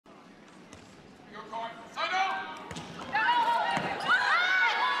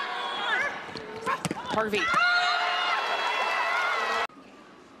Harvey.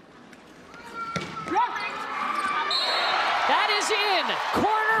 That is in.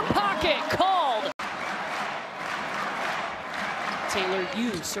 Corner pocket called. Taylor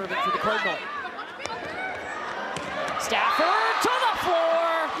Yu serving for the Cardinal. Stafford to the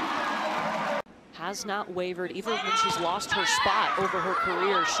floor. Has not wavered even when she's lost her spot over her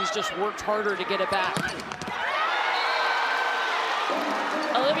career. She's just worked harder to get it back.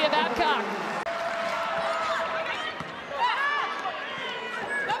 Olivia Babcock.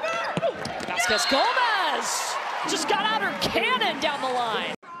 Vasquez Gomez just got out her cannon down the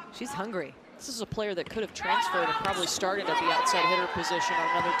line. She's hungry. This is a player that could have transferred and probably started at the outside hitter position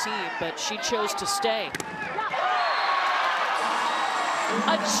on another team, but she chose to stay.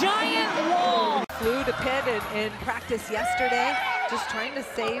 A giant wall. Flew to Pitt in practice yesterday, just trying to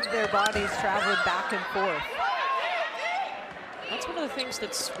save their bodies traveling back and forth. That's one of the things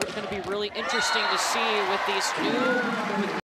that's going to be really interesting to see with these new